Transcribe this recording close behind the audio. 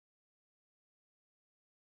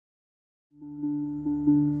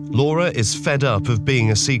Laura is fed up of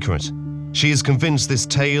being a secret. She is convinced this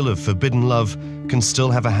tale of forbidden love can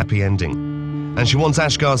still have a happy ending. And she wants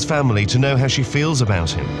Ashgar's family to know how she feels about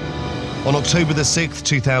him. On October the 6th,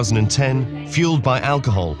 2010, fueled by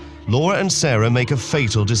alcohol, Laura and Sarah make a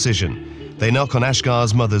fatal decision. They knock on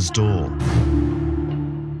Ashgar's mother's door.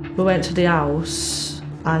 We went to the house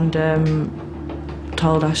and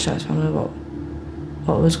told Ashgar's family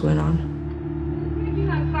what was going on.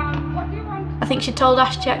 I think she told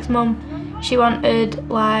Ashgar's mum she wanted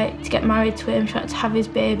to get married to him, she wanted to have his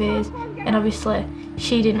babies, and obviously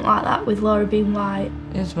she didn't like that with Laura being white.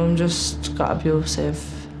 His mum just got abusive,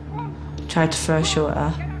 tried to throw a shoe at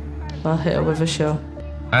her, well, hit her with a shoe.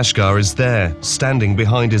 Ashgar is there, standing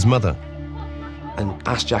behind his mother. And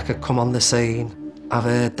Ashgar had come on the scene. I've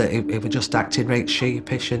heard that he was just acting right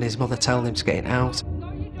sheepish and his mother telling him to get it out.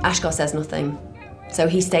 Ashgar says nothing, so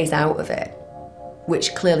he stays out of it,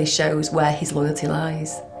 which clearly shows where his loyalty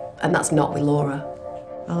lies, and that's not with Laura.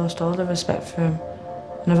 I lost all the respect for him.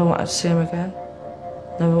 Never wanted to see him again.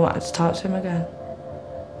 Never wanted to talk to him again.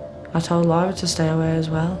 I told Laura to stay away as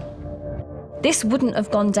well. This wouldn't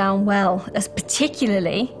have gone down well, as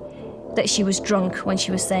particularly that she was drunk when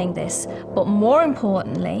she was saying this, but more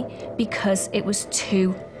importantly, because it was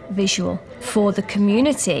too visual. For the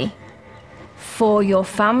community, for your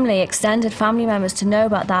family, extended family members to know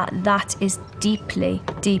about that, that is deeply,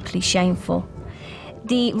 deeply shameful.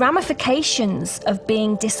 The ramifications of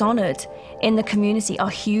being dishonoured in the community are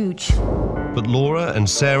huge. But Laura and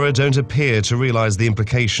Sarah don't appear to realise the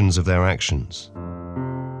implications of their actions.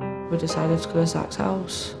 We decided to go to Zach's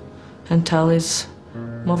house and tell his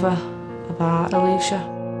mother about Alicia.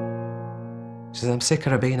 She says, I'm sick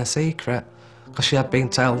of her being a secret, because she had been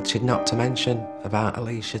told she'd not to mention about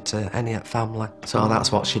Alicia to any of family. So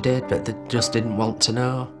that's what she did, but they just didn't want to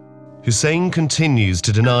know. Hussein continues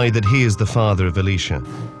to deny that he is the father of Alicia.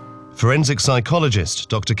 Forensic psychologist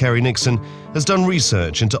Dr. Kerry Nixon has done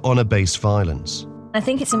research into honour-based violence. I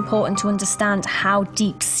think it's important to understand how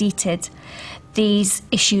deep-seated these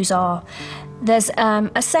issues are. There's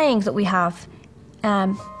a saying that we have,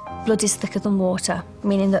 blood is thicker than water,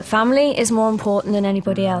 meaning that family is more important than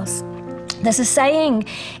anybody else. There's a saying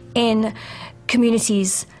in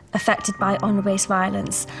communities affected by honour-based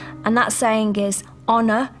violence, and that saying is,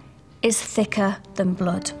 honour is thicker than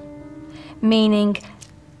blood, meaning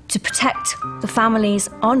to protect the family's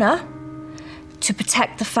honour, to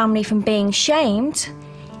protect the family from being shamed,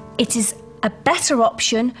 it is a better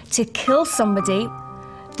option to kill somebody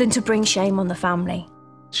than to bring shame on the family.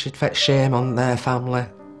 She'd fetch shame on their family.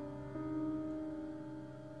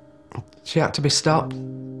 She had to be stopped.